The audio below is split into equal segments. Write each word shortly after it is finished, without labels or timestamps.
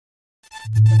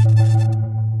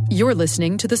You're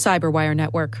listening to the Cyberwire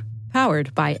Network,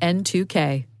 powered by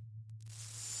N2K.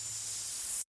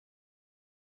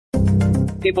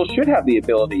 People should have the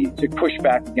ability to push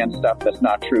back against stuff that's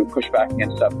not true, push back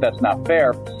against stuff that's not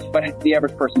fair, but the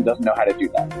average person doesn't know how to do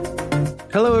that.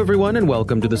 Hello, everyone, and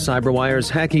welcome to the CyberWire's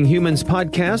Hacking Humans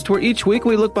podcast, where each week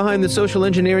we look behind the social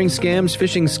engineering scams,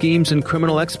 phishing schemes, and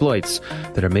criminal exploits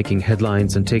that are making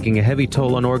headlines and taking a heavy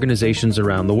toll on organizations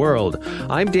around the world.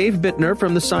 I'm Dave Bittner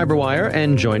from the CyberWire,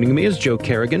 and joining me is Joe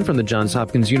Kerrigan from the Johns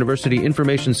Hopkins University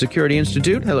Information Security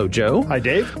Institute. Hello, Joe. Hi,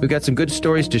 Dave. We've got some good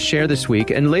stories to share this week,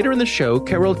 and later in the show,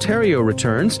 Carol Theriault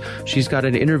returns. She's got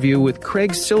an interview with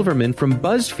Craig Silverman from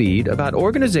BuzzFeed about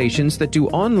organizations that do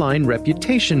online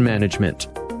reputation management.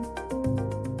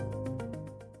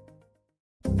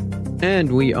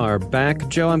 And we are back.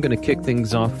 Joe, I'm going to kick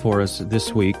things off for us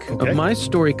this week. Okay. My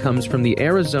story comes from the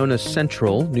Arizona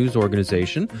Central news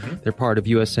organization. Mm-hmm. They're part of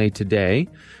USA Today.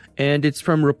 And it's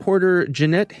from reporter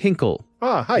Jeanette Hinkle.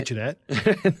 Hi, Jeanette.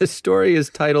 The story is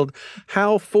titled,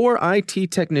 How 4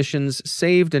 IT Technicians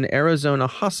Saved an Arizona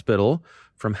Hospital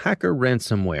from Hacker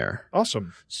Ransomware.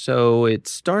 Awesome. So it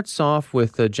starts off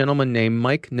with a gentleman named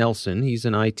Mike Nelson. He's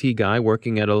an IT guy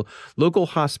working at a local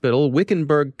hospital,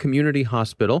 Wickenburg Community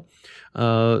Hospital.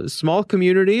 Small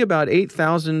community, about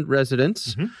 8,000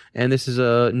 residents. Mm-hmm. And this is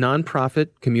a nonprofit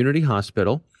community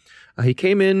hospital. He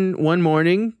came in one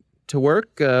morning to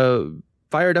work,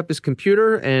 fired up his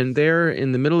computer, and there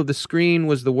in the middle of the screen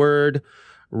was the word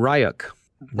Ryuk.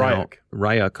 Ryuk.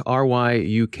 Ryuk,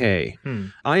 R-Y-U-K.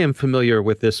 I am familiar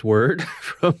with this word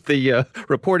from the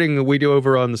reporting we do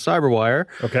over on the CyberWire.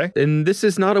 Okay. And this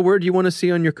is not a word you want to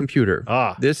see on your computer.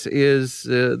 This is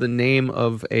the name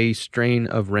of a strain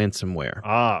of ransomware.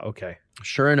 Okay.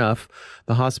 Sure enough,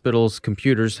 the hospital's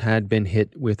computers had been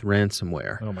hit with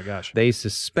ransomware. Oh, my gosh. They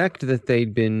suspect that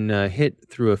they'd been hit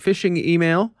through a phishing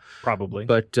email. Probably.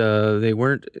 But they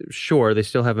weren't sure. They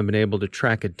still haven't been able to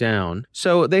track it down.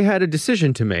 So they had a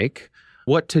decision to make,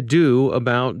 what to do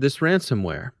about this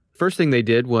ransomware. First thing they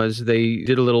did was they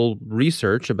did a little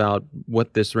research about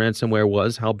what this ransomware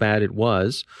was, how bad it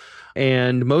was.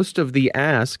 And most of the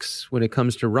asks when it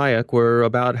comes to Ryuk were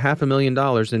about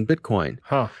 $500,000 in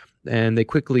Bitcoin. And they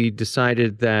quickly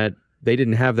decided that they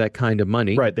didn't have that kind of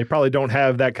money. Right. They probably don't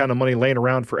have that kind of money laying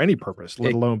around for any purpose,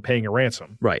 let alone paying a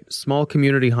ransom. Right. Small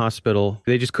community hospital.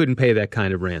 They just couldn't pay that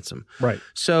kind of ransom. Right.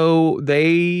 So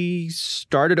they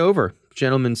started over.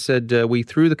 Gentleman said, we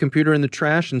threw the computer in the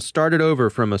trash and started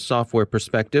over from a software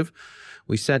perspective.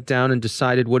 We sat down and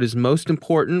decided what is most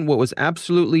important, what was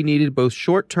absolutely needed, both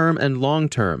short-term and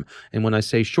long-term. And when I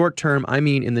say short-term, I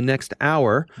mean in the next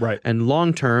hour. Right. And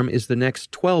long-term is the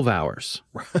next 12 hours.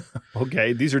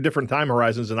 Okay. These are different time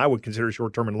horizons than I would consider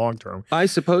short-term and long-term. I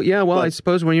suppose, yeah, well, I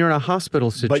suppose when you're in a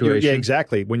hospital situation. Yeah,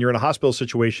 exactly. When you're in a hospital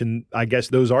situation, I guess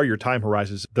those are your time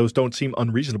horizons. Those don't seem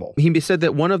unreasonable. He said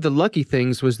that one of the lucky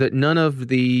things was that none of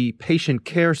the patient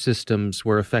care systems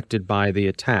were affected by the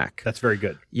attack. That's very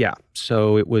good. Yeah.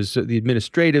 So it was the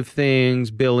administrative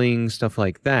things, billing, stuff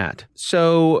like that.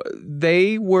 So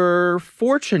they were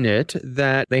fortunate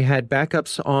that they had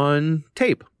backups on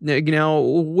tape. Now,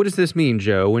 what does this mean,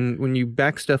 Joe? When you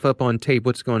back stuff up on tape,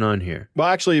 what's going on here? Well,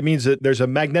 actually, it means that there's a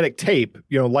magnetic tape,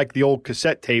 like the old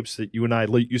cassette tapes that you and I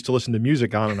used to listen to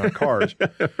music on in our cars.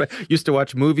 Right. Used to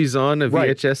watch movies on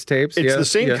VHS tapes. It's the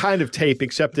same kind of tape,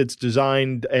 except it's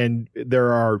designed and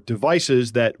there are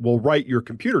devices that will write your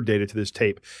computer data to this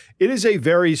tape. It is a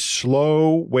very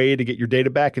slow way to get your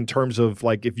data back in terms of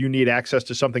like if you need access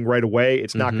to something right away,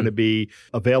 it's not going to be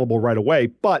available right away,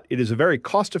 but it is a very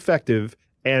cost-effective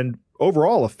and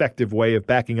overall effective way of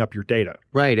backing up your data.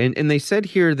 Right. And they said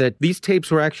here that these tapes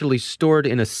were actually stored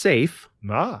in a safe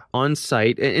on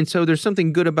site. And so there's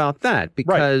something good about that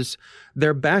because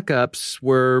their backups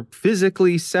were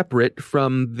physically separate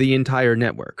from the entire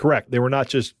network. Correct. They were not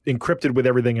just encrypted with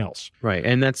everything else. Right.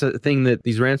 And that's a thing that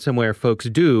these ransomware folks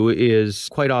do is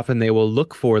quite often they will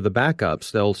look for the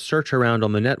backups. They'll search around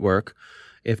on the network.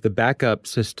 If the backup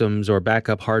systems or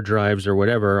backup hard drives or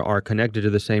whatever are connected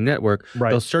to the same network,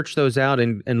 they'll search those out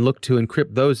and look to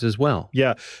encrypt those as well.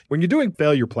 Yeah. When you're doing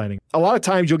failure planning, a lot of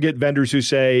times you'll get vendors who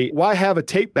say, why have a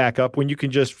tape backup when you can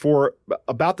just, for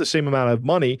about the same amount of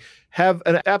money, have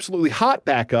an absolutely hot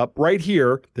backup right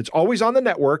here that's always on the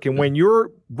network. And when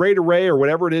your RAID array or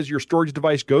whatever it is, your storage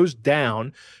device goes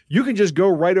down, you can just go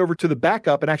right over to the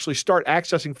backup and actually start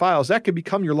accessing files. That can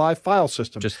become your live file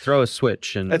system. Just throw a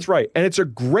switch. That's right. And it's a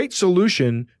great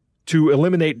solution to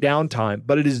eliminate downtime,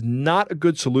 but it is not a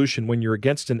good solution when you're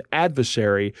against an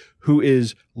adversary who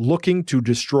is looking to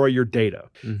destroy your data.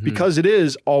 Because it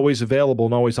is always available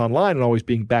and always online and always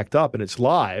being backed up and it's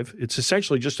live, it's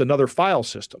essentially just another file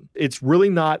system. It's really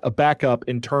not a backup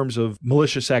in terms of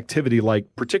malicious activity like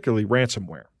particularly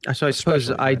ransomware. So I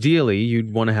suppose ideally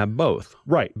you'd want to have both.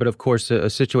 Right. But of course, a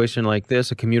situation like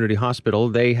this, a community hospital,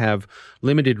 they have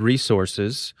limited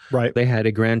resources. Right. They had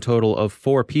a grand total of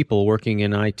 4 people working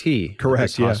in IT. Correct. At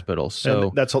this hospital. So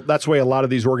and that's the way a lot of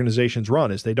these organizations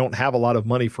run, is they don't have a lot of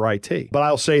money for IT. But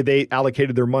I'll say they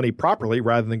allocated their money properly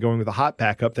rather than going with a hot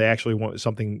backup. They actually want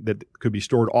something that could be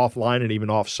stored offline and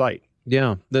even off-site.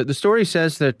 Yeah. The story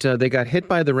says that they got hit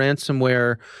by the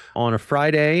ransomware on a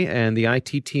Friday, and the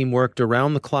IT team worked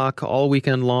around the clock all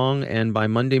weekend long, and by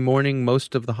Monday morning,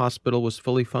 most of the hospital was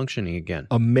fully functioning again.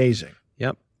 Amazing.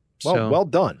 Yep. Well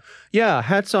done. Yeah,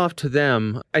 hats off to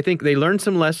them. I think they learned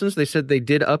some lessons. They said they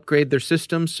did upgrade their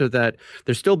system so that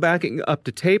they're still backing up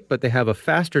to tape, but they have a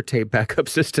faster tape backup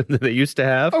system than they used to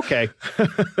have. Okay.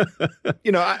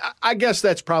 I guess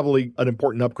that's probably an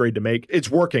important upgrade to make.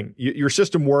 It's working. Your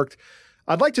system worked.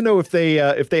 I'd like to know if they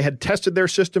had tested their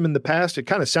system in the past. It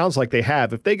kind of sounds like they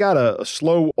have. If they got a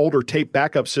slow, older tape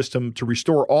backup system to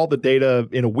restore all the data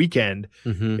in a weekend,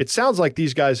 it sounds like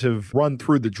these guys have run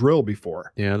through the drill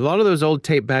before. Yeah, a lot of those old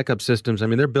tape backup systems, I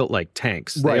mean, they're built like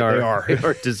tanks. Right, they are. They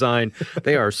are designed.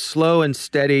 They are slow and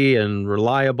steady and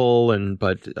reliable,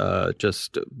 but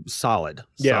just solid.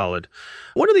 Yeah. Solid.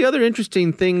 One of the other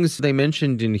interesting things they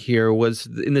mentioned in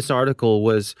this article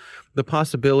was the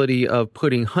possibility of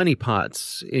putting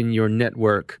honeypots in your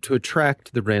network to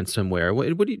attract the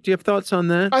ransomware. Do you have thoughts on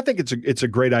that? I think it's a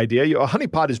great idea. A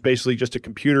honeypot is basically just a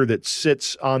computer that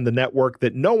sits on the network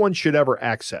that no one should ever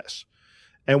access.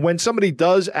 And when somebody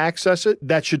does access it,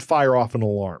 that should fire off an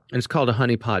alarm. And it's called a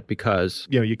honeypot because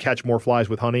you catch more flies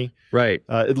with honey. Right.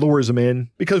 It lures them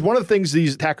in. Because one of the things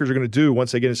these attackers are going to do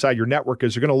once they get inside your network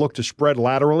is they're going to look to spread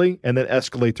laterally and then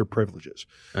escalate their privileges.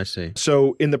 I see.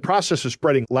 So in the process of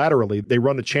spreading laterally, they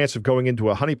run the chance of going into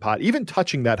a honeypot. Even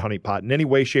touching that honeypot in any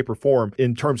way, shape, or form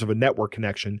in terms of a network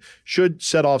connection should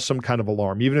set off some kind of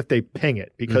alarm, even if they ping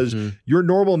it. Because your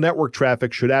normal network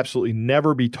traffic should absolutely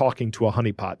never be talking to a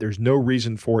honeypot. There's no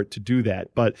reason for it to do that.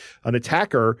 But an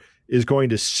attacker is going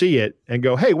to see it and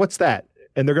go, hey, what's that?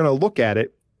 And they're going to look at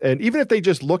it. And even if they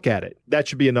just look at it, that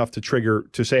should be enough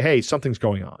to say, hey, something's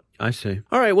going on. I see.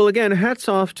 All right. Well, again, hats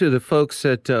off to the folks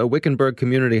at Wickenburg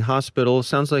Community Hospital.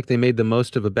 Sounds like they made the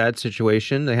most of a bad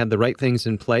situation. They had the right things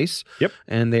in place. Yep.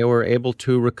 And they were able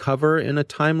to recover in a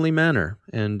timely manner.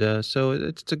 And so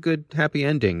it's a good, happy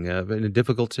ending in a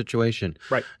difficult situation.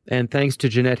 Right. And thanks to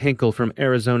Jeanette Hinkle from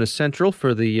Arizona Central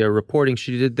for the reporting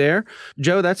she did there.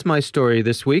 Joe, that's my story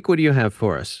this week. What do you have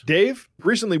for us? Dave,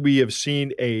 recently we have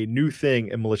seen a new thing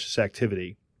in malicious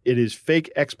activity. It is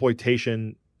fake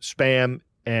exploitation, spam,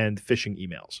 and phishing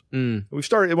emails. We've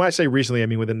started, when I say recently, I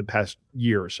mean within the past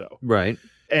year or so. Right.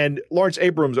 And Lawrence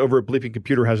Abrams over at Bleeping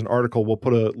Computer has an article. We'll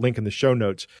put a link in the show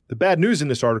notes. The bad news in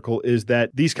this article is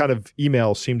that these kind of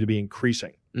emails seem to be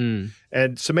increasing. And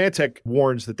Symantec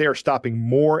warns that they are stopping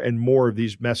more and more of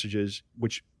these messages,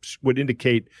 which would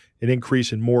indicate an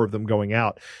increase in more of them going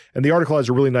out. And the article has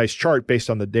a really nice chart based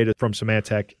on the data from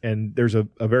Symantec. And there's a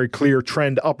very clear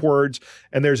trend upwards.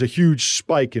 And there's a huge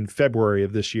spike in February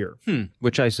of this year.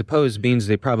 Which I suppose means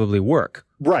they probably work.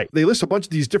 Right. They list a bunch of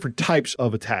these different types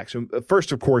of attacks.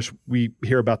 First, of course, we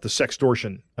hear about the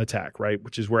sextortion attack, right?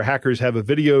 Which is where hackers have a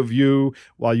video of you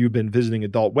while you've been visiting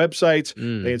adult websites.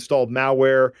 They installed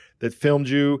malware that filmed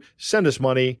you, send us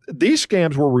money. These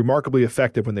scams were remarkably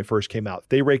effective when they first came out.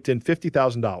 They raked in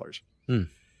 $50,000.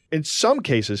 In some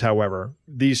cases, however,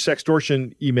 these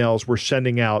sextortion emails were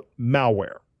sending out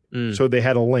malware. So they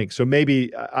had a link. So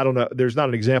maybe, I don't know, there's not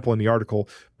an example in the article,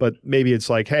 but maybe it's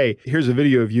like, hey, here's a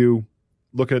video of you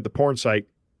looking at the porn site,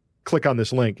 click on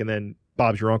this link, and then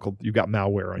Bob's your uncle, you've got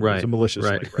malware on you. It's a malicious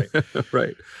link, right?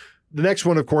 Right. The next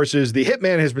one, of course, is the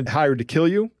hitman has been hired to kill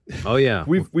you. Oh, yeah.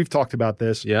 We've talked about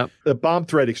this. Yep. The bomb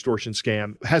threat extortion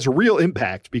scam has a real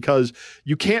impact because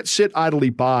you can't sit idly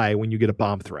by when you get a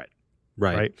bomb threat.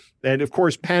 Right. And, of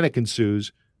course, panic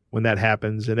ensues when that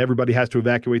happens, and everybody has to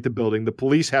evacuate the building. The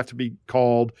police have to be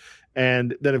called.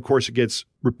 And then, of course, it gets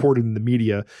reported in the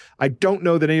media. I don't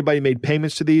know that anybody made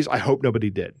payments to these. I hope nobody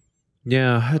did.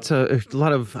 Yeah, it's a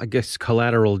lot of, I guess,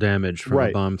 collateral damage from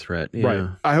a bomb threat. Yeah. Right.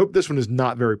 I hope this one is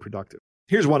not very productive.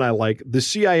 Here's one I like. The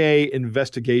CIA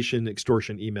investigation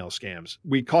extortion email scams.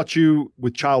 We caught you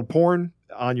with child porn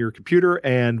on your computer,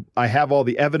 and I have all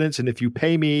the evidence. And if you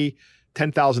pay me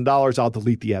 $10,000, I'll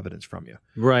delete the evidence from you.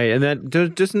 Right. And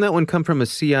doesn't that one come from a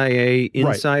CIA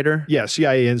insider? Right. Yeah,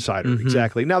 CIA insider.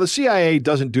 Exactly. Now, the CIA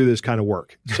doesn't do this kind of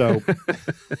work. So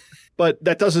But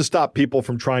that doesn't stop people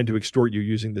from trying to extort you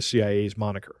using the CIA's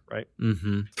moniker, right?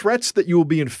 Mm-hmm. Threats that you will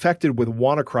be infected with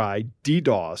WannaCry,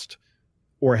 DDoSed,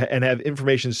 and have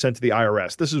information sent to the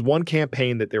IRS. This is one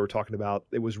campaign that they were talking about.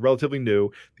 It was relatively new.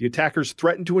 The attackers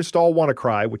threatened to install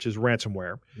WannaCry, which is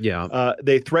ransomware. Yeah.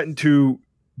 They threatened to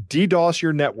DDoS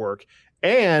your network,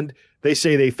 and they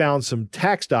say they found some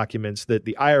tax documents that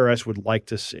the IRS would like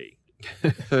to see.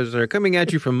 Those are coming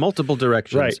at you from multiple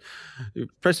directions. Right. You're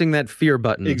pressing that fear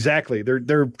button. Exactly.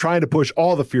 They're trying to push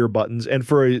all the fear buttons, and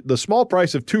for the small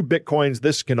price of 2 Bitcoins,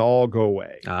 this can all go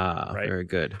away. Right? Very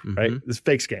good. Mm-hmm. Right? This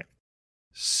fake scam.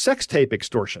 Sex tape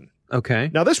extortion. Okay.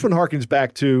 Now, this one harkens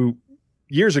back to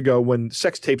years ago when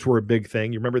sex tapes were a big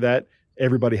thing. You remember that?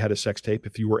 Everybody had a sex tape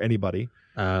if you were anybody.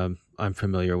 I'm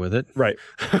familiar with it. Right.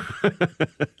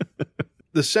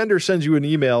 The sender sends you an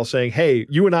email saying, hey,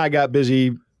 you and I got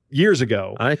busy years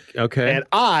ago. Okay. And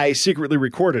I secretly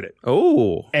recorded it.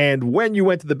 Oh. And when you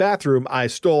went to the bathroom, I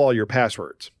stole all your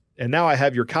passwords. And now I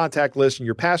have your contact list and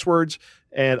your passwords,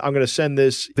 and I'm going to send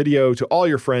this video to all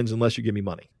your friends unless you give me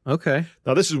money. Okay.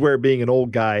 Now, this is where being an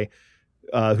old guy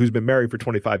who's been married for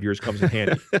 25 years comes in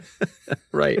handy.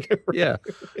 Right. Yeah.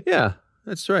 Yeah.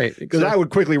 That's right. Because I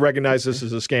would quickly recognize this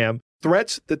as a scam.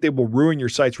 Threats that they will ruin your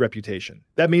site's reputation.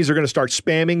 That means they're going to start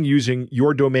spamming using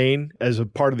your domain as a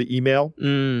part of the email,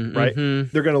 right? Mm-hmm.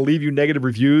 They're going to leave you negative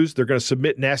reviews. They're going to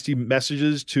submit nasty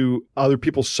messages to other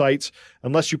people's sites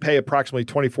unless you pay approximately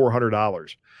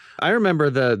 $2,400. I remember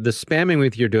the spamming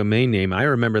with your domain name. I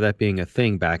remember that being a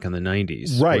thing back in the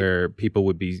 90s. Right. Where people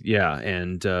would be,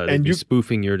 and they'd be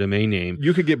spoofing your domain name.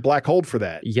 You could get black holed for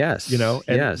that. Yes. You know?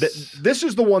 And yes. This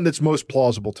is the one that's most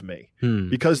plausible to me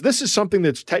because this is something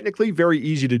that's technically very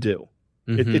easy to do.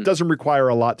 Mm-hmm. It doesn't require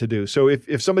a lot to do. So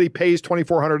if somebody pays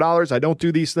 $2,400, I don't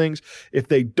do these things. If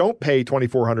they don't pay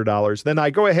 $2,400, then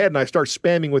I go ahead and I start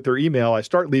spamming with their email. I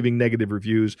start leaving negative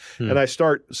reviews and I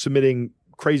start submitting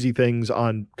crazy things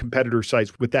on competitor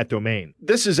sites with that domain.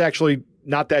 This is actually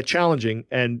not that challenging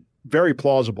and very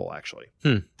plausible, actually.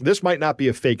 This might not be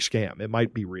a fake scam. It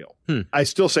might be real. I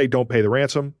still say don't pay the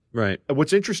ransom. Right.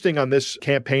 What's interesting on this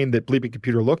campaign that Bleeping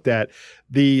Computer looked at,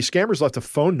 the scammers left a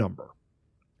phone number.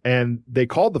 And they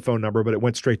called the phone number, but it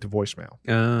went straight to voicemail,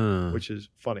 which is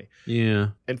funny. Yeah.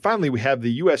 And finally, we have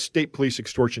the U.S. state police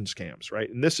extortion scams, right?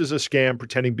 And this is a scam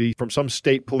pretending to be from some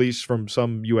state police from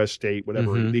some U.S. state,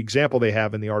 whatever. The example they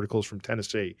have in the article is from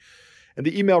Tennessee. And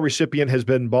the email recipient has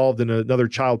been involved in another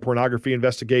child pornography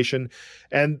investigation.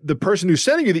 And the person who's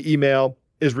sending you the email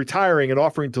is retiring and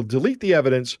offering to delete the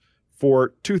evidence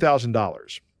for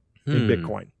 $2,000 in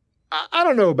Bitcoin. I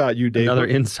don't know about you, Dave. Another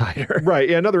insider. Right.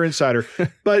 Yeah, another insider.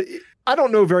 But I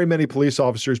don't know very many police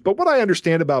officers. But what I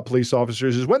understand about police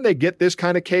officers is when they get this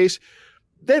kind of case,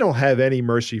 they don't have any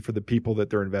mercy for the people that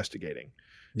they're investigating.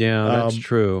 Yeah, that's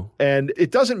true. And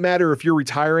it doesn't matter if you're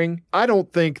retiring. I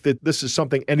don't think that this is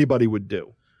something anybody would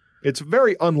do. It's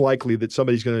very unlikely that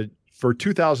somebody's going to, for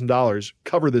 $2,000,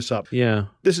 cover this up. Yeah.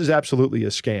 This is absolutely a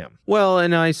scam. Well,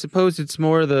 and I suppose it's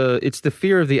more the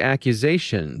fear of the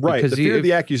accusation. Right, the fear of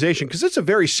the accusation, because it's a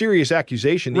very serious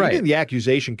accusation. Right. Even the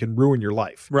accusation can ruin your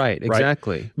life. Right,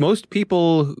 exactly. Right? Most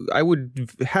people, I would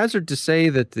hazard to say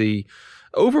that the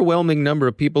overwhelming number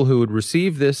of people who would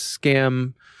receive this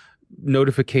scam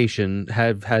notification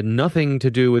have had nothing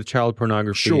to do with child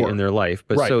pornography in their life.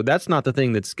 But so that's not the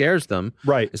thing that scares them.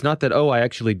 Right. It's not that, I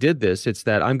actually did this. It's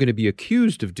that I'm going to be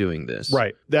accused of doing this.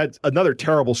 Right. That's another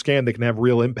terrible scam that can have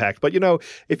real impact. But,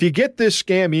 if you get this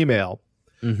scam email,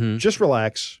 just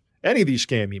relax. Any of these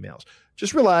scam emails,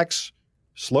 just relax,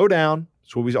 slow down.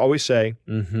 That's what we always say.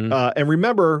 And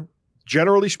remember,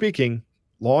 generally speaking,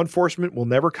 law enforcement will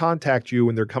never contact you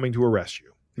when they're coming to arrest you.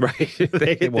 Right.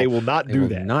 They will not do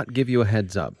that. Not give you a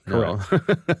heads up. Correct.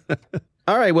 No.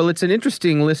 All right. Well, it's an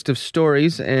interesting list of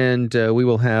stories, and we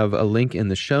will have a link in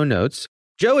the show notes.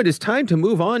 Joe, it is time to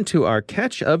move on to our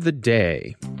catch of the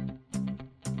day.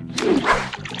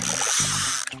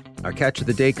 Our catch of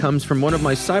the day comes from one of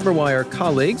my CyberWire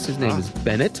colleagues. His name is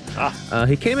Bennett.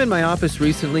 He came in my office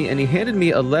recently, and he handed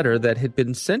me a letter that had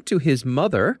been sent to his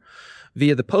mother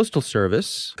via the Postal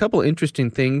Service. A couple interesting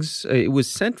things. It was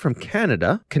sent from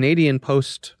Canada, Canadian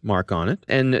postmark on it.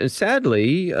 And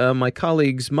sadly, my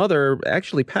colleague's mother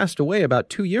actually passed away about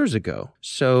 2 years ago.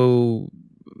 So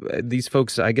these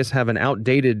folks, I guess, have an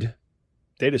outdated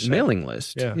mailing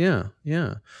list.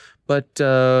 Yeah. But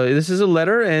this is a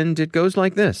letter, and it goes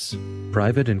like this.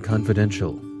 Private and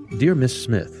confidential. Dear Miss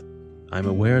Smith, I'm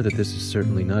aware that this is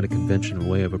certainly not a conventional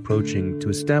way of approaching to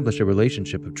establish a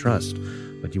relationship of trust,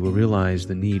 but you will realize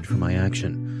the need for my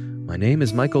action. My name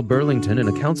is Michael Burlington, an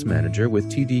accounts manager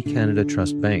with TD Canada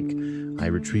Trust Bank. I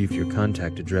retrieved your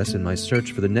contact address in my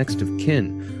search for the next of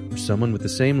kin, or someone with the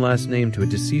same last name to a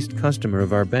deceased customer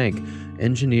of our bank,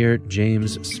 Engineer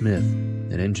James Smith,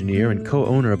 an engineer and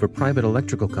co-owner of a private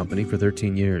electrical company for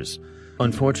 13 years.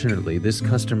 Unfortunately, this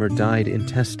customer died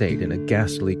intestate in a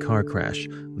ghastly car crash,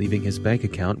 leaving his bank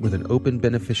account with an open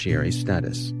beneficiary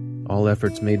status. All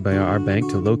efforts made by our bank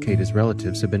to locate his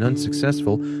relatives have been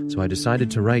unsuccessful, so I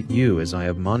decided to write you, as I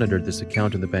have monitored this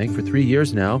account in the bank for 3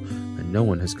 years now, and no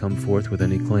one has come forth with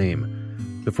any claim.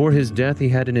 Before his death, he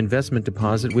had an investment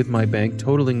deposit with my bank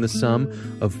totaling the sum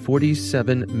of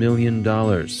 $47 million.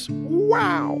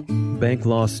 Wow! Bank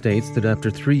law states that after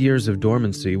 3 years of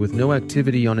dormancy with no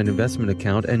activity on an investment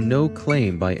account and no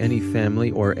claim by any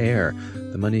family or heir,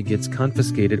 the money gets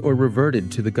confiscated or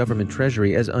reverted to the government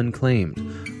treasury as unclaimed.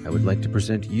 I would like to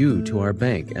present you to our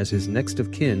bank as his next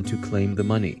of kin to claim the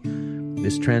money.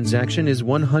 This transaction is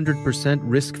 100%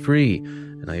 risk-free,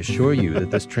 and I assure you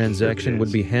that this transaction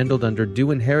would be handled under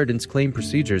due inheritance claim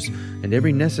procedures, and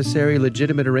every necessary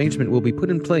legitimate arrangement will be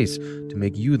put in place to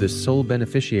make you the sole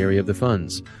beneficiary of the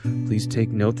funds. Please take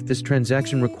note that this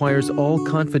transaction requires all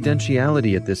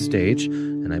confidentiality at this stage,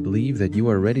 and I believe that you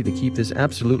are ready to keep this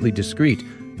absolutely discreet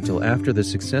until after the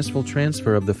successful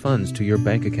transfer of the funds to your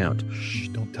bank account. Shh,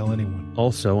 don't tell anyone.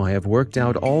 Also, I have worked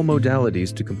out all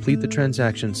modalities to complete the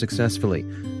transaction successfully.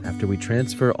 After we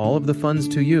transfer all of the funds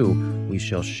to you, we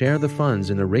shall share the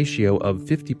funds in a ratio of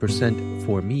 50%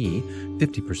 for me,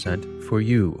 50% for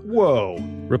you. Whoa.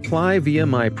 Reply via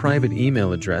my private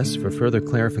email address for further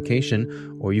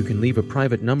clarification, or you can leave a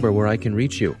private number where I can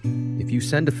reach you. If you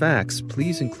send a fax,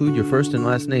 please include your first and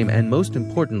last name and, most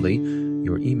importantly,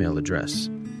 your email address.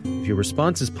 If your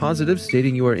response is positive,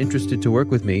 stating you are interested to work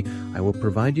with me, I will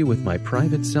provide you with my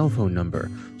private cell phone number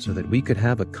so that we could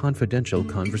have a confidential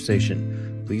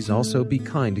conversation. Please also be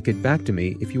kind to get back to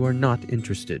me if you are not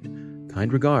interested.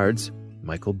 Kind regards,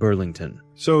 Michael Burlington.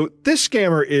 So this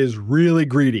scammer is really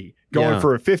greedy, going Yeah.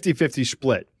 for a 50-50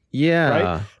 split. Yeah.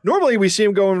 Right? Normally we see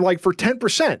him going like for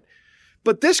 10%.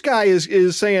 But this guy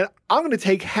is saying, I'm going to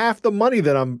take half the money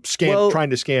that I'm trying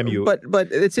to scam you.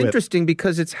 But it's interesting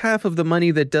because it's half of the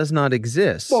money that does not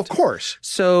exist. Well, of course.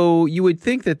 So you would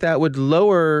think that would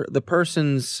lower the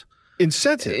person's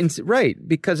incentive. Right,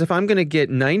 because if I'm going to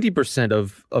get 90%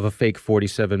 of a fake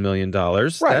 $47 million,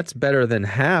 that's better than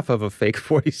half of a fake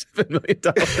 $47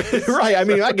 million. Right, I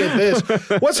mean, I get this.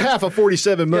 What's half of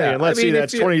 $47 million? Yeah, Let's see,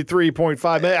 that's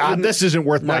 $23.5 million. This isn't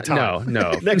worth my time.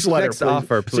 No. Next letter, Next please.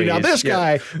 offer, please. See, now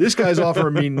this guy's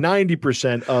offering me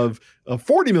 90% of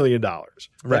 $40 million. That's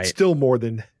Right. still more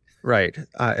than... Right.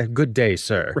 Good day,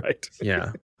 sir. Right.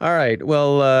 Yeah. All right.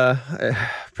 Well,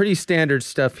 pretty standard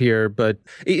stuff here, but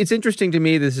it's interesting to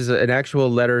me. This is an actual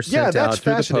letter sent out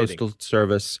through the Postal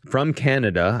Service from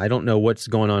Canada. I don't know what's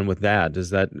going on with that.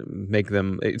 Does that make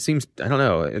them, it seems, I don't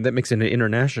know, that makes it an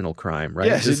international crime, right?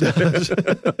 Yes, it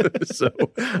does. So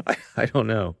I don't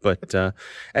know. But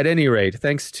at any rate,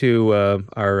 thanks to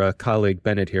our colleague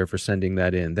Bennett here for sending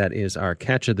that in. That is our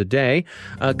catch of the day.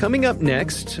 Coming up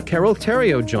next, Carol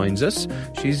Theriault joins us.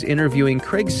 She's interviewing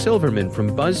Craig Silverman from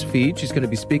BuzzFeed. She's going to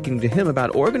be speaking to him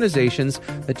about organizations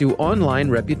that do online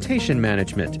reputation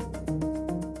management.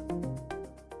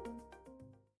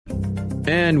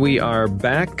 And we are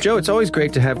back. Joe, it's always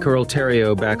great to have Carol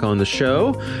Theriault back on the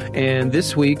show. And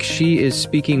this week, she is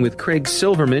speaking with Craig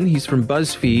Silverman. He's from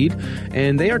BuzzFeed.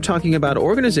 And they are talking about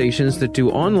organizations that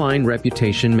do online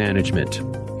reputation management.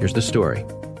 Here's the story.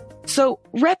 So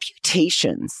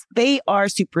reputations, they are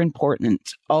super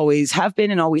important, always have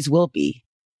been and always will be.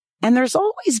 And there's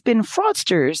always been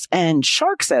fraudsters and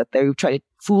sharks out there who try to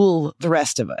fool the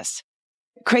rest of us.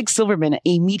 Craig Silverman,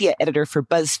 a media editor for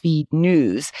BuzzFeed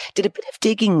News, did a bit of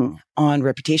digging on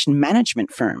reputation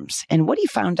management firms, and what he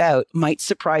found out might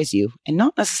surprise you, and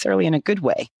not necessarily in a good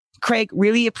way. Craig,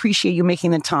 really appreciate you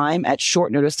making the time at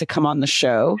short notice to come on the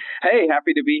show. Hey,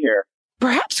 happy to be here.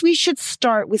 Perhaps we should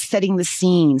start with setting the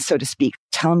scene, so to speak.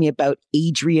 Tell me about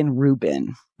Adrian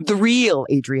Rubin, the real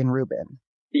Adrian Rubin.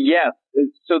 Yes.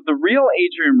 So the real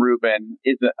Adrian Rubin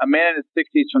is a man in his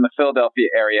 60s from the Philadelphia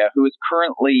area who is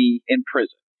currently in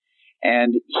prison.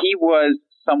 And he was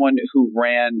someone who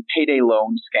ran payday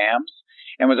loan scams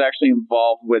and was actually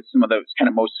involved with some of those kind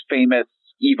of most famous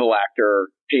evil actor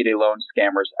payday loan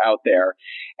scammers out there.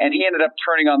 And he ended up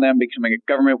turning on them, becoming a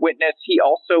government witness. He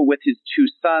also, with his two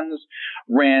sons,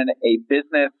 ran a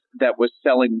business that was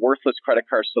selling worthless credit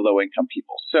cards to low-income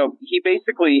people. So he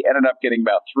basically ended up getting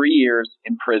about 3 years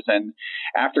in prison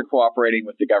after cooperating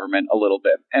with the government a little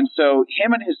bit. And so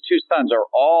him and his two sons are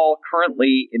all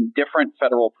currently in different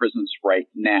federal prisons right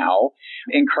now,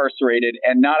 incarcerated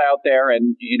and not out there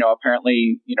and,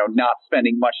 apparently, not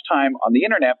spending much time on the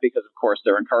internet because, of course,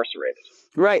 they're incarcerated.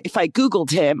 Right. If I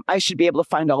Googled him, I should be able to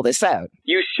find all this out.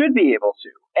 You should be able to.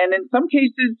 And in some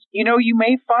cases, you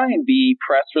may find the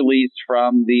press release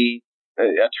from the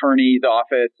attorney's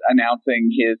office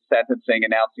announcing his sentencing,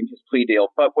 announcing his plea deal.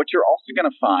 But what you're also going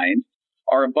to find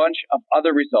are a bunch of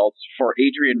other results for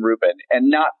Adrian Rubin and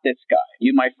not this guy.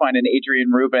 You might find an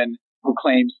Adrian Rubin who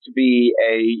claims to be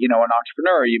an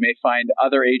entrepreneur. You may find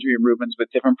other Adrian Rubins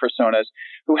with different personas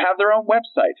who have their own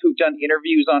website, who've done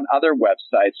interviews on other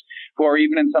websites, who are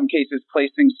even in some cases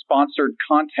placing sponsored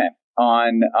content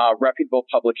on reputable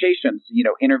publications,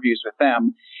 interviews with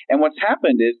them. And what's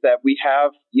happened is that we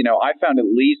have, I found at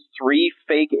least 3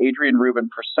 fake Adrian Rubin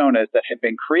personas that have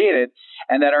been created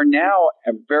and that are now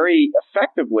very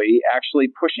effectively actually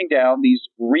pushing down these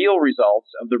real results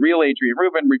of the real Adrian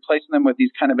Rubin, replacing them with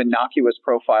these kind of innocuous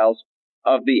profiles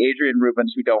of the Adrian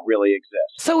Rubins who don't really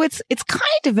exist. So it's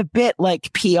kind of a bit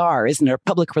like PR, isn't it?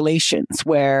 Public relations,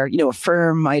 where, a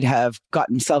firm might have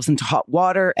gotten themselves into hot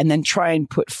water and then try and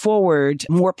put forward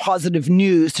more positive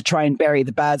news to try and bury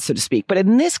the bad, so to speak. But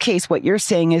in this case, what you're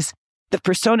saying is the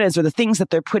personas or the things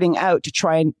that they're putting out to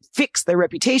try and fix their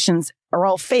reputations are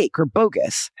all fake or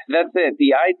bogus. That's it.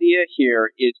 The idea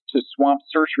here is to swamp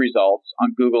search results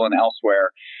on Google and elsewhere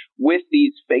with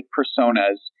these fake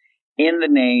personas in the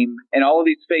name, and all of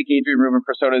these fake Adrian Rubin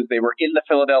personas, they were in the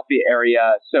Philadelphia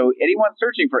area. So anyone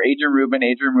searching for Adrian Rubin,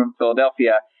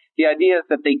 Philadelphia, the idea is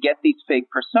that they get these fake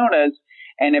personas.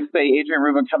 And if, say, Adrian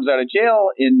Rubin comes out of jail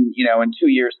in 2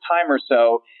 years' time or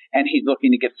so, and he's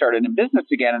looking to get started in business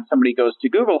again, and somebody goes to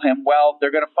Google him, well,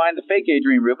 they're going to find the fake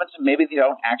Adrian Rubins, and maybe they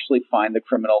don't actually find the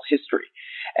criminal history.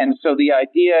 And so the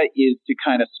idea is to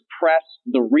kind of suppress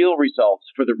the real results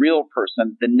for the real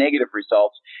person, the negative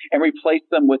results, and replace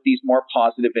them with these more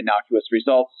positive, innocuous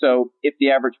results. So if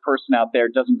the average person out there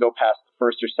doesn't go past the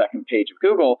first or second page of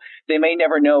Google, they may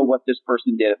never know what this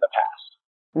person did in the past.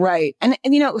 Right. And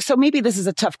so maybe this is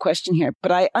a tough question here,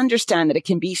 but I understand that it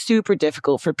can be super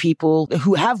difficult for people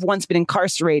who have once been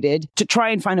incarcerated to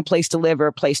try and find a place to live or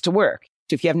a place to work.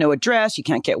 So if you have no address, you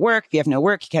can't get work. If you have no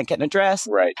work, you can't get an address.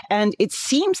 Right. And it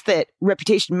seems that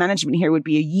reputation management here would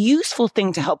be a useful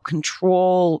thing to help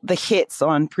control the hits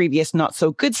on previous not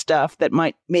so good stuff that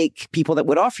might make people that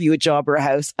would offer you a job or a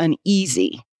house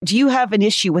uneasy. Do you have an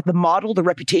issue with the model, the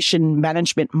reputation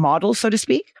management model, so to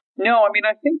speak? No,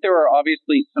 I think there are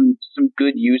obviously some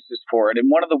good uses for it.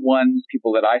 And one of the ones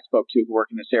people that I spoke to who work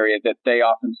in this area that they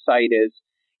often cite is,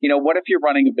 what if you're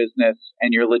running a business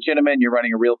and you're legitimate and you're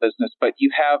running a real business, but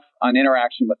you have an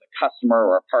interaction with a customer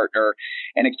or a partner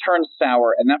and it turns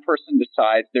sour and that person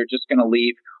decides they're just going to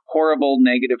leave horrible,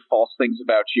 negative, false things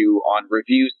about you on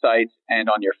review sites and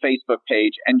on your Facebook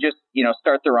page and just,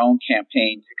 start their own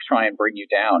campaign to try and bring you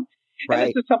down. Right. And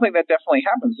this is something that definitely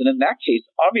happens. And in that case,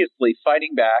 obviously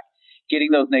fighting back,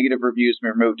 getting those negative reviews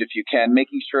removed if you can,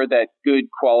 making sure that good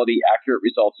quality, accurate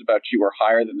results about you are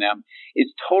higher than them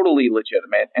is totally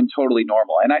legitimate and totally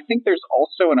normal. And I think there's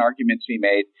also an argument to be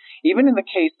made, even in the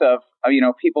case of,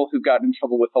 people who got in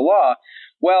trouble with the law.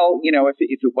 Well, if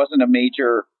it wasn't a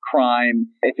major crime,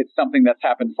 if it's something that's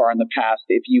happened far in the past,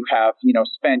 if you have,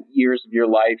 spent years of your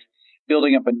life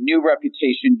building up a new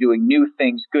reputation, doing new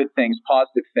things, good things,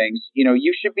 positive things,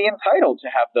 you should be entitled to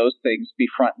have those things be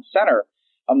front and center.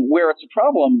 Where it's a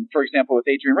problem, for example, with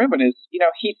Adrian Rubin is,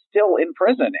 he's still in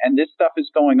prison and this stuff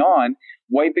is going on,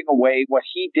 wiping away what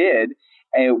he did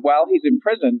while he's in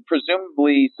prison,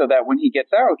 presumably so that when he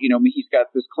gets out, he's got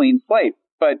this clean slate.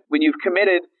 But when you've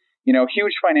committed,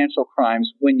 huge financial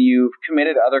crimes, when you've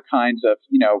committed other kinds of,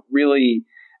 really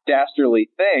dastardly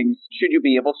things, should you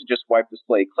be able to just wipe the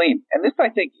slate clean? And this, I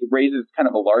think, raises kind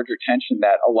of a larger tension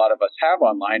that a lot of us have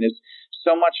online is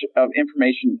so much of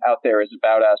information out there is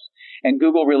about us. And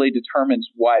Google really determines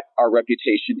what our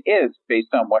reputation is based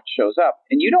on what shows up.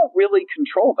 And you don't really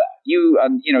control that. You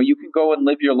can go and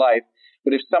live your life.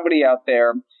 But if somebody out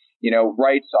there,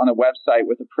 writes on a website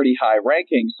with a pretty high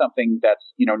ranking, something that's,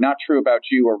 not true about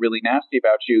you or really nasty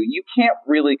about you, you can't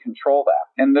really control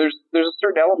that. And there's a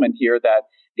certain element here that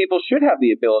people should have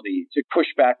the ability to push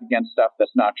back against stuff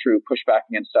that's not true, push back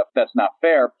against stuff that's not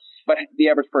fair. But the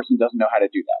average person doesn't know how to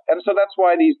do that. And so that's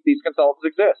why these consultants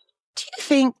exist. Do you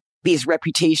think these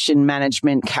reputation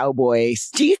management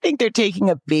cowboys, do you think they're taking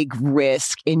a big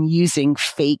risk in using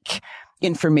fake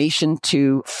information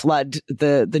to flood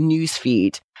the news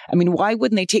feed? I mean, why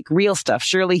wouldn't they take real stuff?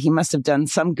 Surely he must have done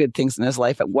some good things in his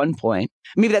life at one point.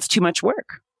 Maybe that's too much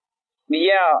work.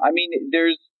 Yeah, I mean,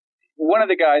 there's one of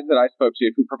the guys that I spoke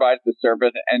to who provides the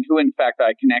service and who, in fact,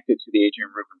 I connected to the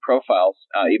Adrian Rubin profiles,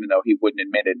 even though he wouldn't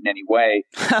admit it in any way.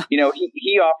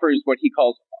 He offers what he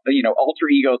calls, alter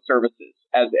ego services.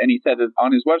 And he said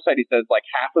on his website, he says like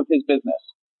half of his business.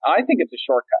 I think it's a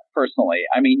shortcut, personally.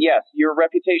 I mean, yes, your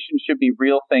reputation should be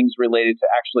real things related to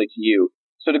actually to you.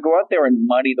 So to go out there and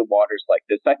muddy the waters like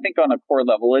this, I think on a core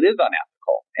level, it is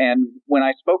unethical. And when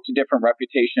I spoke to different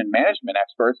reputation management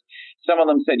experts, some of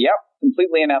them said, yep,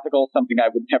 completely unethical, something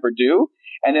I would never do.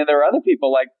 And then there are other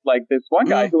people like this one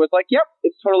guy who was like, yep,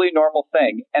 it's totally a normal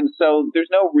thing. And so there's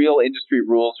no real industry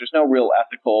rules. There's no real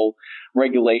ethical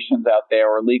regulations out there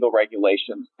or legal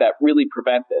regulations that really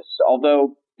prevent this.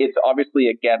 Although it's obviously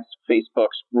against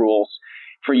Facebook's rules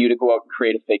for you to go out and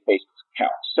create a fake Facebook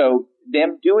account. So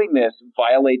them doing this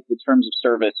violates the terms of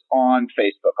service on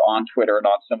Facebook, on Twitter, and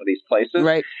on some of these places.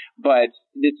 Right. But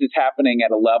this is happening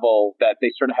at a level that they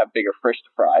sort of have bigger fish to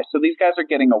fry. So these guys are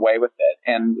getting away with it.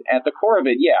 And at the core of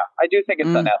it, yeah, I do think it's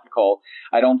unethical.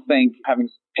 I don't think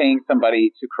paying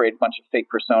somebody to create a bunch of fake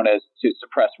personas to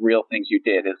suppress real things you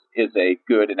did is a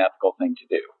good and ethical thing to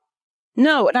do.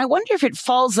 No, and I wonder if it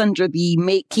falls under the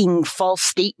making false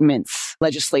statements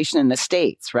legislation in the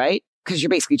States, right? Because you're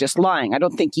basically just lying. I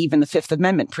don't think even the Fifth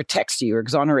Amendment protects you or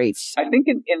exonerates. I think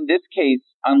in this case,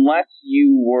 unless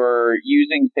you were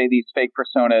using, say, these fake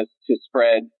personas to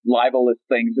spread libelous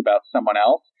things about someone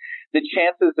else, the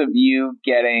chances of you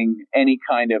getting any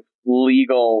kind of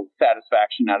legal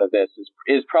satisfaction out of this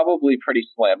is probably pretty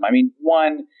slim. I mean,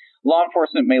 one, law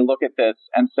enforcement may look at this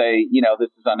and say,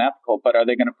 this is unethical, but are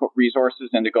they going to put resources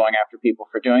into going after people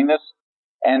for doing this?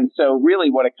 And so really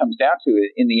what it comes down to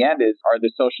in the end is, are the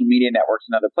social media networks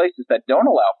and other places that don't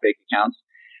allow fake accounts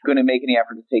going to make any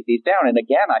effort to take these down? And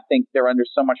again, I think they're under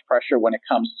so much pressure when it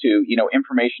comes to,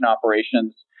 information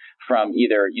operations from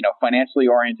either, financially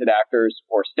oriented actors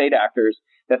or state actors,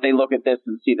 that they look at this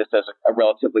and see this as a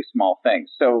relatively small thing.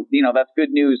 So, that's good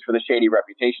news for the shady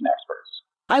reputation experts.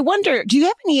 I wonder, do you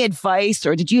have any advice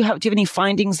or do you have any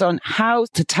findings on how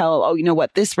to tell,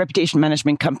 this reputation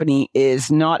management company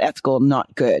is not ethical,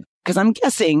 not good? Because I'm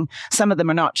guessing some of them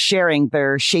are not sharing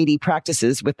their shady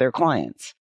practices with their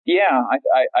clients. Yeah,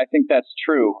 I think that's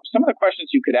true. Some of the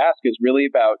questions you could ask is really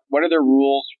about what are their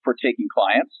rules for taking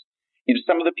clients?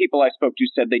 Some of the people I spoke to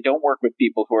said they don't work with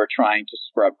people who are trying to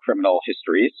scrub criminal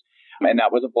histories. And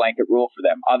that was a blanket rule for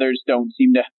them. Others don't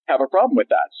seem to have a problem with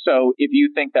that. So if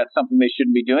you think that's something they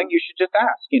shouldn't be doing, you should just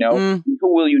ask, who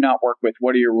will you not work with?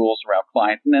 What are your rules around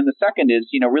clients? And then the second is,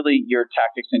 really your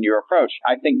tactics and your approach.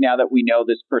 I think now that we know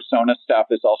this persona stuff,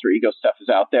 this alter ego stuff is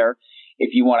out there,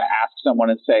 if you want to ask someone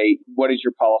and say, what is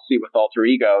your policy with alter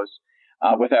egos?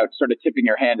 Without sort of tipping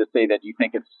your hand to say that you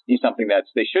think it's something that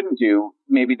they shouldn't do,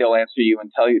 maybe they'll answer you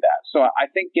and tell you that. So I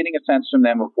think getting a sense from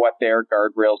them of what their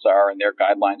guardrails are and their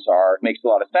guidelines are makes a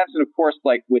lot of sense. And of course,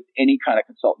 like with any kind of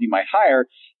consultant you might hire,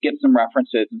 get some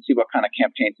references and see what kind of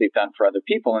campaigns they've done for other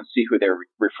people and see who they're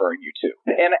referring you to.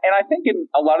 And I think in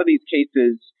a lot of these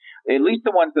cases, at least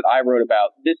the ones that I wrote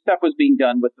about, this stuff was being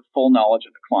done with the full knowledge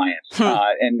of the client.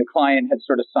 And the client had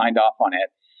sort of signed off on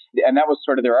it. And that was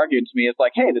sort of their argument to me is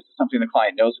like, hey, this is something the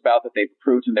client knows about, that they've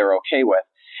approved and they're okay with.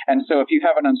 And so if you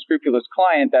have an unscrupulous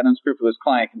client, that unscrupulous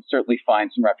client can certainly find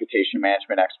some reputation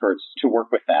management experts to work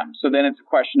with them. So then it's a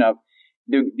question of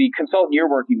the consultant you're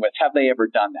working with, have they ever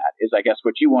done that? Is, I guess,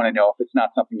 what you want to know if it's not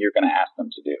something you're going to ask them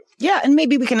to do. Yeah, and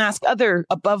maybe we can ask other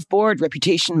above-board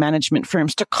reputation management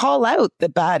firms to call out the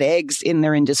bad eggs in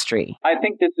their industry. I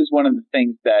think this is one of the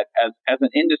things that, as an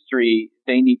industry,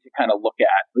 they need to kind of look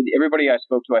at. Everybody I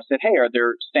spoke to, I said, hey, are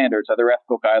there standards? Are there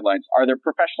ethical guidelines? Are there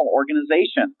professional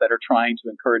organizations that are trying to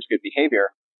encourage good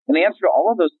behavior? And the answer to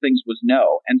all of those things was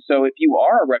no. And so if you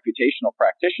are a reputational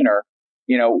practitioner,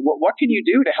 what can you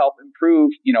do to help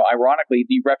improve, ironically,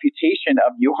 the reputation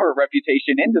of your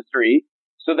reputation industry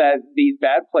so that these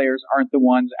bad players aren't the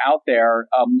ones out there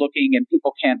looking and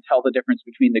people can't tell the difference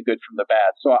between the good from the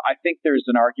bad. So I think there's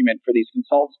an argument for these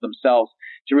consultants themselves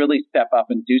to really step up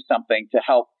and do something to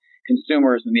help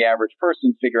consumers and the average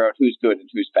person figure out who's good and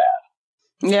who's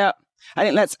bad. Yeah, I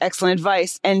think that's excellent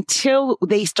advice. Until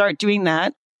they start doing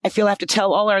that, I feel I have to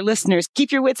tell all our listeners,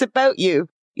 keep your wits about you.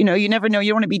 You never know. You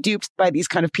don't want to be duped by these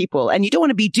kind of people. And you don't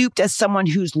want to be duped as someone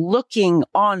who's looking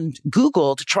on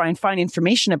Google to try and find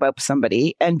information about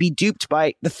somebody and be duped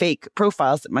by the fake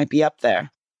profiles that might be up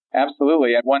there.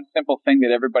 Absolutely. And one simple thing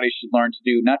that everybody should learn to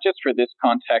do, not just for this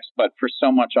context, but for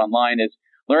so much online, is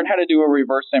learn how to do a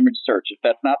reverse image search. If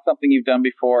that's not something you've done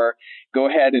before, go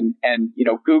ahead and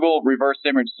Google reverse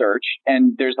image search.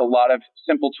 And there's a lot of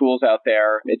simple tools out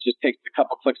there. It just takes a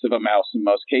couple clicks of a mouse in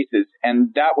most cases.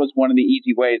 And that was one of the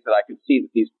easy ways that I could see that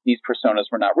these personas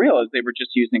were not real, is they were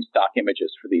just using stock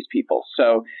images for these people.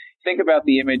 So think about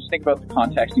the image, think about the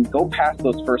context, and go past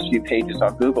those first few pages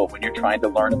on Google when you're trying to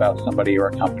learn about somebody or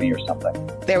a company or something.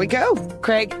 There we go.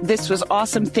 Craig, this was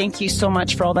awesome. Thank you so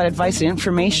much for all that advice and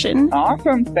information.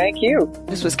 Awesome. Thank you.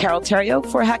 This was Carol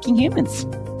Theriault for Hacking Humans.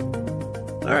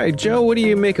 All right, Joe, what do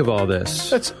you make of all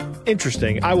this? That's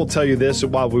interesting. I will tell you this.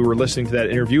 While we were listening to that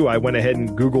interview, I went ahead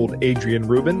and Googled Adrian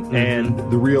Rubin, and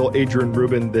the real Adrian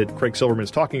Rubin that Craig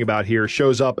Silverman's talking about here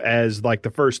shows up as like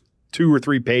the first 2 or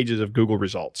 3 pages of Google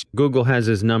results. Google has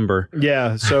his number.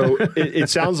 Yeah, so it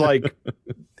sounds like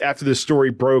after this story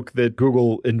broke that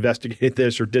Google investigated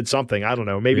this or did something. I don't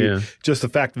know. Maybe just the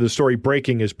fact of the story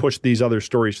breaking has pushed these other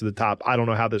stories to the top. I don't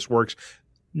know how this works.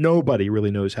 Nobody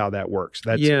really knows how that works.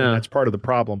 That's part of the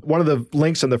problem. One of the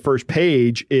links on the first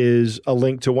page is a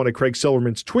link to one of Craig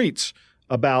Silverman's tweets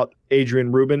about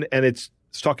Adrian Rubin, and it's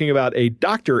talking about a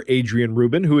Dr. Adrian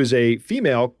Rubin, who is a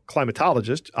female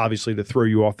climatologist, obviously to throw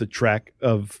you off the track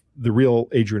of the real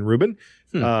Adrian Rubin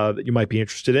that you might be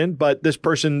interested in. But this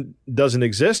person doesn't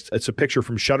exist. It's a picture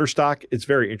from Shutterstock. It's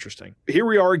very interesting. Here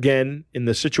we are again in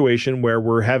the situation where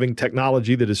we're having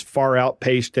technology that has far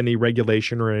outpaced any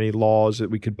regulation or any laws that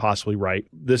we could possibly write.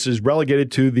 This is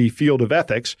relegated to the field of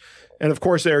ethics. And of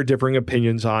course, there are differing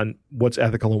opinions on what's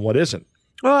ethical and what isn't.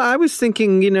 Well, I was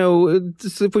thinking,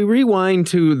 if we rewind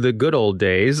to the good old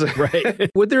days,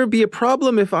 right? Would there be a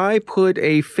problem if I put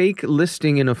a fake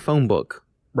listing in a phone book?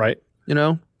 Right.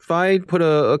 If I put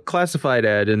a classified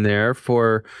ad in there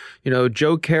for,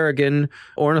 Joe Kerrigan,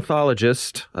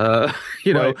 ornithologist,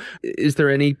 right. Is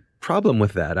there any problem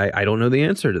with that? I don't know the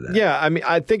answer to that. Yeah, I mean,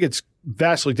 I think it's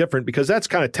vastly different because that's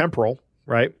kind of temporal,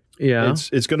 right? Yeah.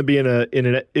 It's going to be in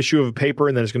an issue of a paper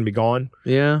and then it's going to be gone.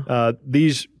 Yeah.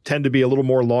 These tend to be a little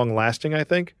more long lasting, I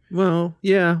think. Well,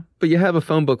 yeah, but you have a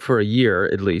phone book for a year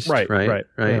at least, right? Yeah.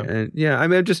 And I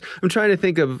mean, I'm trying to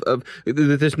think of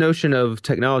this notion of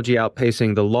technology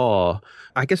outpacing the law.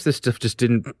 I guess this stuff just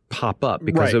didn't pop up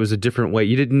because it was a different way.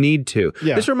 You didn't need to.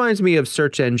 Yeah. This reminds me of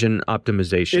search engine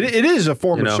optimization. It is a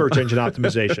form of search engine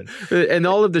optimization. And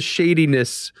all of the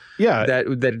shadiness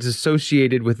that is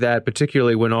associated with that,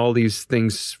 particularly when all these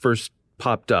things first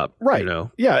popped up. Right.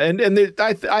 Yeah. And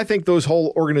I think those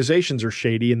whole organizations are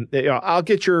shady. And I'll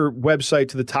get your website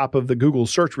to the top of the Google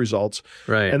search results.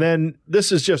 Right. And then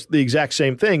this is just the exact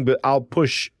same thing, but I'll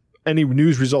push any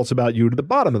news results about you to the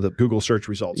bottom of the Google search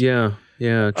results. Yeah.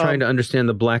 Yeah. Trying to understand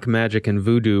the black magic and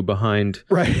voodoo behind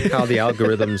how the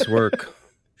algorithms work.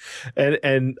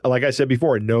 And like I said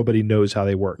before, nobody knows how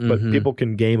they work, but people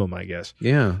can game them, I guess.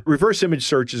 Yeah. Reverse image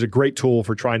search is a great tool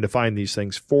for trying to find these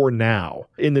things for now.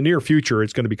 In the near future,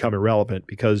 it's going to become irrelevant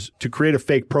because to create a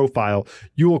fake profile,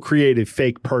 you will create a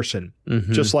fake person,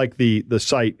 just like the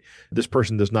site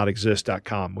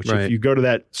thispersondoesnotexist.com, which if you go to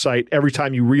that site, every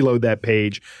time you reload that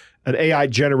page, an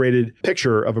AI-generated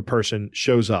picture of a person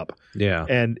shows up. Yeah.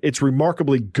 And it's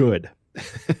remarkably good.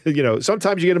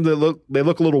 Sometimes you get them they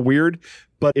look a little weird,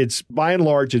 but it's by and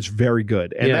large it's very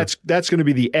good, and that's going to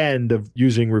be the end of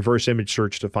using reverse image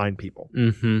search to find people.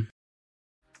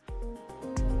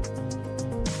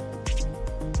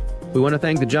 We want to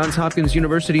thank the Johns Hopkins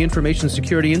University Information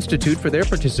Security Institute for their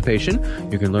participation.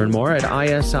 You can learn more at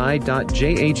isi.jhu.edu.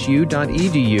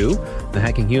 The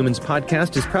Hacking Humans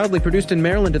podcast is proudly produced in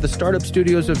Maryland at the startup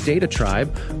studios of Data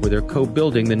Tribe, where they're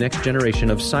co-building the next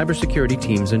generation of cybersecurity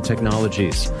teams and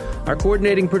technologies. Our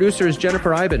coordinating producer is Jennifer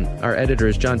Iben. Our editor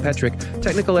is John Petrick.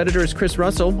 Technical editor is Chris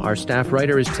Russell. Our staff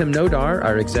writer is Tim Nodar.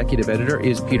 Our executive editor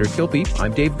is Peter Kilpie.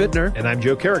 I'm Dave Bittner. And I'm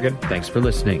Joe Kerrigan. Thanks for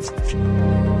listening.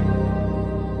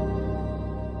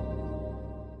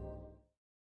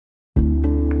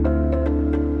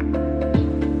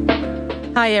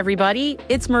 Hi, everybody.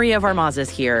 It's Maria Varmazes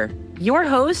here, your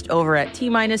host over at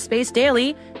T-Minus Space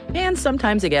Daily, and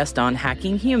sometimes a guest on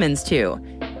Hacking Humans, too.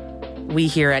 We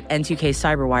here at N2K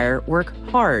Cyberwire work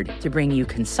hard to bring you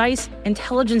concise,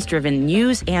 intelligence-driven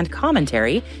news and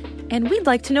commentary, and we'd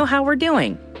like to know how we're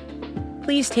doing.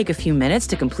 Please take a few minutes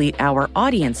to complete our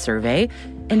audience survey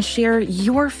and share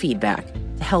your feedback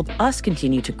to help us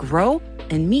continue to grow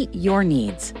and meet your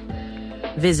needs.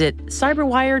 Visit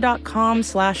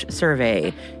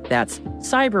cyberwire.com/survey. That's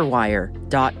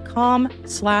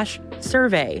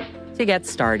cyberwire.com/survey to get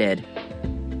started.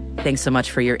 Thanks so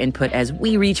much for your input as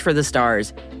we reach for the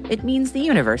stars. It means the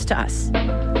universe to us.